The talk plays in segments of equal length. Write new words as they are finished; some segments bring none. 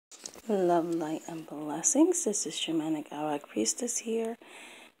Love, light, and blessings. This is Shamanic Arak Priestess here,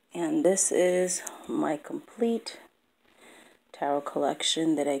 and this is my complete tarot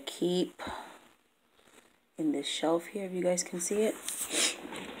collection that I keep in this shelf here, if you guys can see it.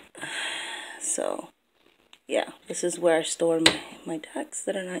 So, yeah, this is where I store my decks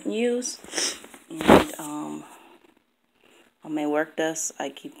that are not in use, and on my work desk, I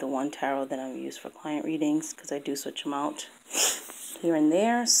keep the one tarot that I use for client readings, because I do switch them out here and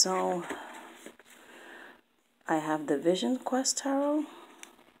there. So I have the Vision Quest Tarot,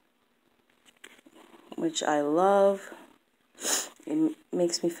 which I love. It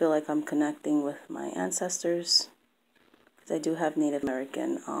makes me feel like I'm connecting with my ancestors, because I do have Native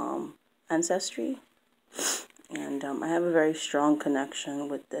American ancestry. And I have a very strong connection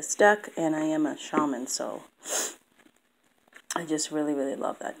with this deck, and I am a shaman, so I just really, really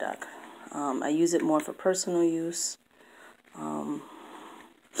love that deck. I use it more for personal use.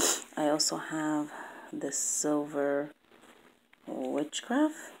 I also have the Silver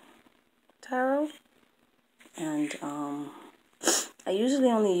Witchcraft Tarot, and I usually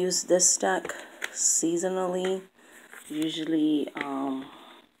only use this deck seasonally, usually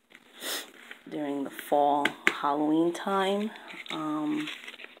during the fall Halloween time. I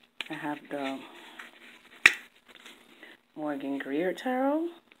have the Morgan Greer Tarot.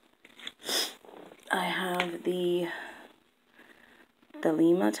 I have the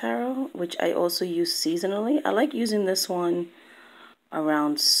Lima Tarot, which I also use seasonally. I like using this one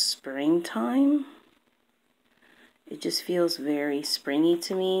around springtime. It just feels very springy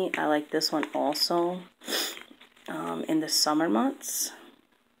to me. I like this one also in the summer months.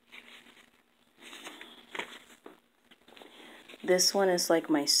 This one is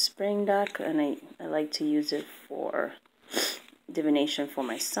like my spring deck, and I like to use it for divination for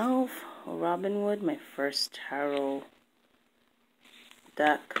myself. Robin Wood, my first tarot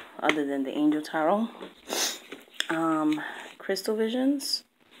deck other than the Angel Tarot. Crystal Visions.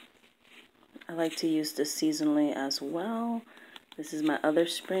 I like to use this seasonally as well. This is my other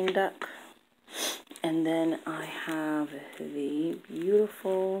spring deck. And then I have the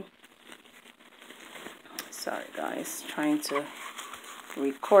beautiful, sorry guys, trying to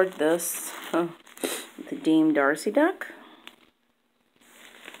record this, the Dame Darcy deck.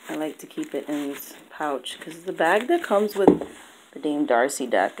 I like to keep it in this pouch, because the bag that comes with the Dame Darcy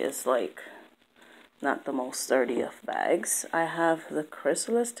deck is like not the most sturdy of bags. I have the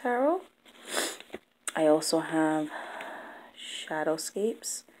Chrysalis Tarot. I also have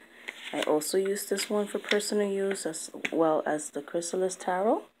Shadowscapes. I also use this one for personal use, as well as the Chrysalis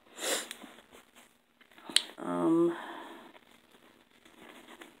Tarot.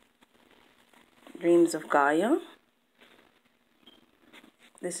 Dreams of Gaia.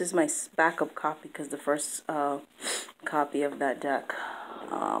 This is my backup copy, because the first copy of that deck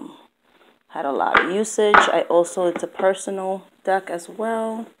had a lot of usage. It's a personal deck as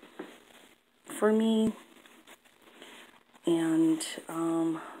well for me. And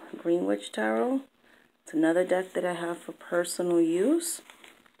Green Witch Tarot. It's another deck that I have for personal use.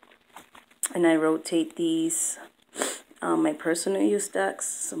 And I rotate these, my personal use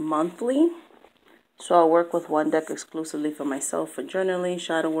decks, monthly. So I'll work with one deck exclusively for myself for journaling,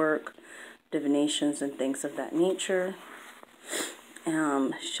 shadow work, divinations, and things of that nature.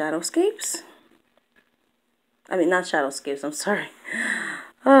 Shadowscapes. I mean, not Shadowscapes, I'm sorry.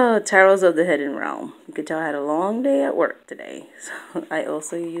 Oh, Tarots of the Hidden Realm. You could tell I had a long day at work today. So I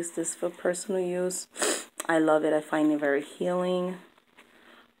also use this for personal use. I love it. I find it very healing.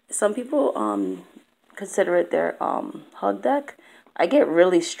 Some people consider it their hug deck. I get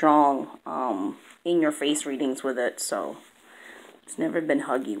really strong in-your-face readings with it, so it's never been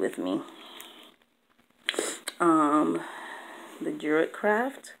huggy with me. The Druid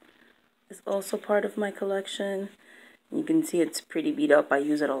Craft is also part of my collection. You can see it's pretty beat up. I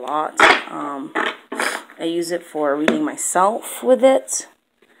use it a lot. I use it for reading myself with it.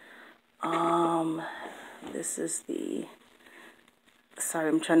 This is the... Sorry,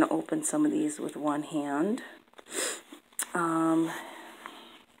 I'm trying to open some of these with one hand.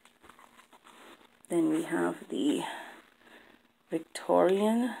 Then we have the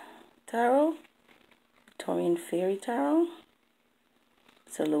Victorian Tarot. Victorian Fairy Tarot.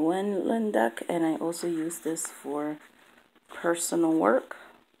 It's a Llewellyn deck, and I also use this for personal work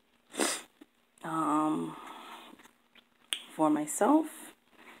for myself,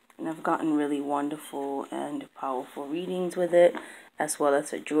 and I've gotten really wonderful and powerful readings with it, as well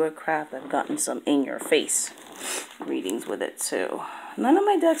as a Druid Craft. I've gotten some in-your-face readings with it too. None of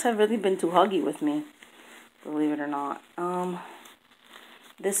my decks have really been too huggy with me, believe it or not.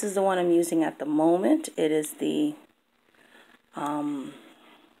 This is the one I'm using at the moment. It is the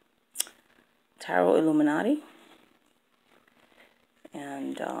Tarot Illuminati.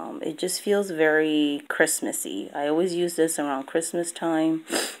 And it just feels very Christmassy. I always use this around Christmas time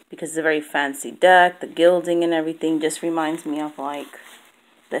because it's a very fancy deck. The gilding and everything just reminds me of like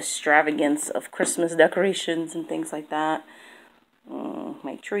the extravagance of Christmas decorations and things like that.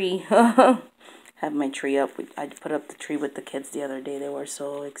 My tree. Have my tree up. I put up the tree with the kids the other day. They were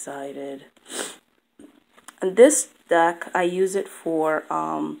so excited. And this deck, I use it for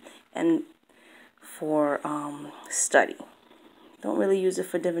study. Don't really use it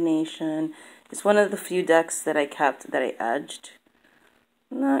for divination. It's one of the few decks that I kept that I edged.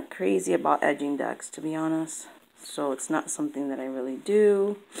 I'm not crazy about edging decks, to be honest. So it's not something that I really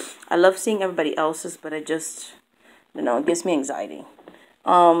do. I love seeing everybody else's, but I just, you know, it gives me anxiety.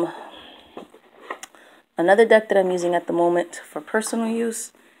 Another deck that I'm using at the moment for personal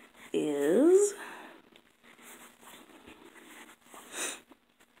use is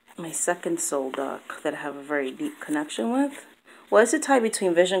my second soul deck that I have a very deep connection with. Well, it's a tie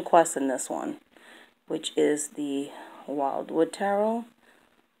between Vision Quest and this one, which is the Wildwood Tarot.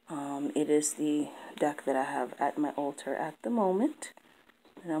 It is the deck that I have at my altar at the moment,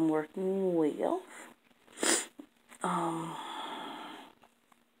 and I'm working with.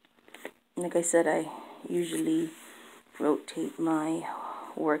 Like I said, I usually rotate my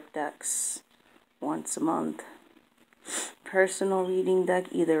work decks once a month. Personal reading deck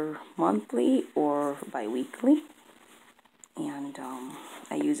either monthly or bi-weekly. And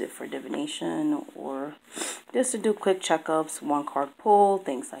I use it for divination or just to do quick checkups, one card pull,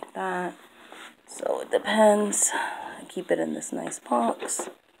 things like that. So it depends. I keep it in this nice box.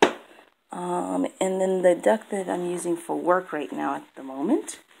 And then the deck that I'm using for work right now at the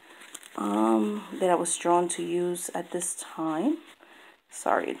moment, that I was drawn to use at this time.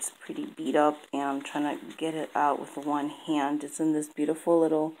 Sorry, it's pretty beat up and I'm trying to get it out with one hand. It's in this beautiful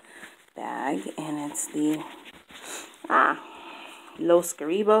little bag and it's the Los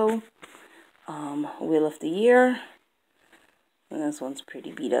Garibo Wheel of the Year. And this one's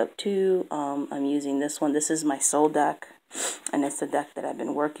pretty beat up too. I'm using this one. This is my soul deck. And it's the deck that I've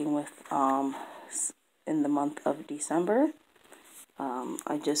been working with in the month of December.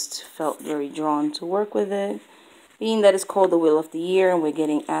 I just felt very drawn to work with it. Being that it's called the Wheel of the Year and we're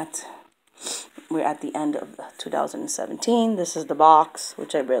at the end of 2017. This is the box,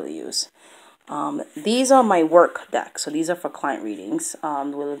 which I barely use. These are my work decks, so these are for client readings.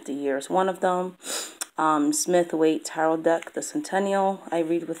 The Wheel of the Year is one of them. Smith Waite Tarot deck, the Centennial, I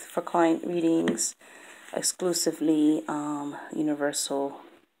read with for client readings exclusively. Universal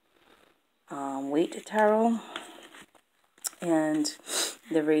Waite Tarot and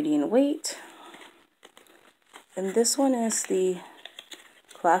the Radiant Waite. And this one is the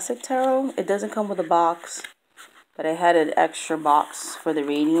Classic Tarot. It doesn't come with a box, but I had an extra box for the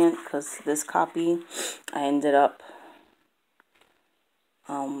Radiant because this copy, I ended up,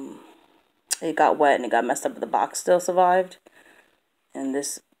 it got wet and it got messed up, but the box still survived. And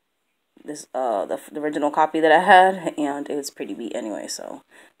the original copy that I had, and it's pretty beat anyway, so.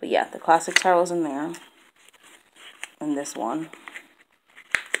 But yeah, the Classic Tarot's in there. And this one.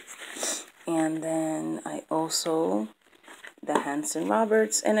 And then I also, the Hanson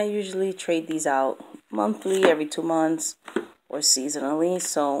Roberts, and I usually trade these out monthly, every 2 months, or seasonally.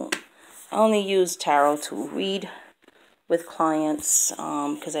 So I only use tarot to read with clients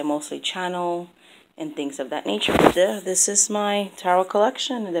because I mostly channel and things of that nature. But this is my tarot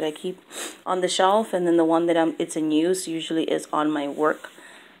collection that I keep on the shelf, and then the one that it's in use usually is on my work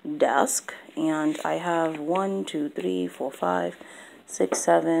desk. And I have 1, 2, 3, 4, 5, 6,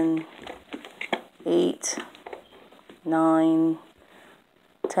 7, 8, 9,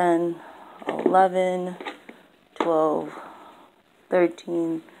 10, 11, 12,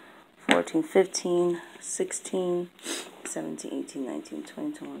 13, 14, 15, 16, 17, 18, 19,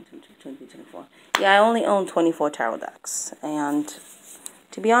 20, 21, 22, 23, 24. Yeah, I only own 24 tarot decks. And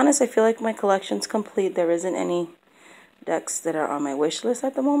to be honest, I feel like my collection's complete. There isn't any decks that are on my wish list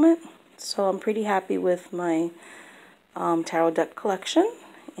at the moment. So I'm pretty happy with my tarot deck collection.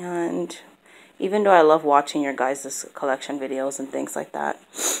 And even though I love watching your guys' collection videos and things like that,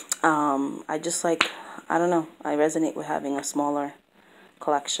 I just like, I don't know, I resonate with having a smaller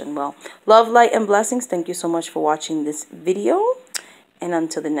collection. Well, love, light, and blessings. Thank you so much for watching this video. And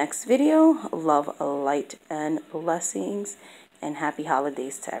until the next video, love, light, and blessings. And happy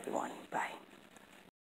holidays to everyone.